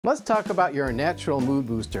Let's talk about your natural mood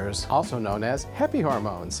boosters, also known as happy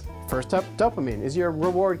hormones. First up, dopamine is your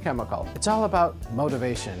reward chemical. It's all about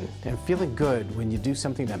motivation and feeling good when you do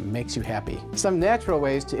something that makes you happy. Some natural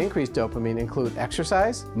ways to increase dopamine include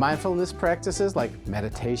exercise, mindfulness practices like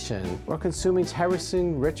meditation, or consuming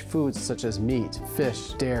tyrosine-rich foods such as meat,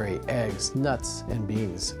 fish, dairy, eggs, nuts, and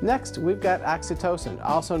beans. Next, we've got oxytocin,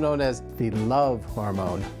 also known as the love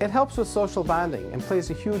hormone. It helps with social bonding and plays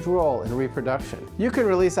a huge role in reproduction. You can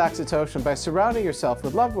release oxytocin by surrounding yourself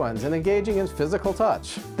with loved ones and engaging in physical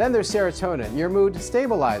touch. Then there's serotonin, your mood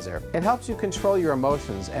stabilizer. It helps you control your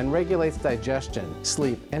emotions and regulates digestion,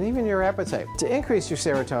 sleep, and even your appetite. To increase your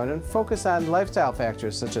serotonin, focus on lifestyle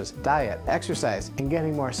factors such as diet, exercise, and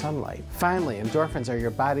getting more sunlight. Finally, endorphins are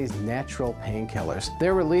your body's natural painkillers.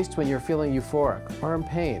 They're released when you're feeling euphoric or in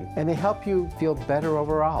pain, and they help you feel better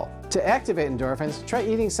overall. To activate endorphins, try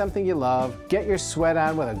eating something you love, get your sweat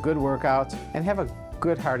on with a good workout, and have a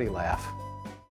good hearty laugh.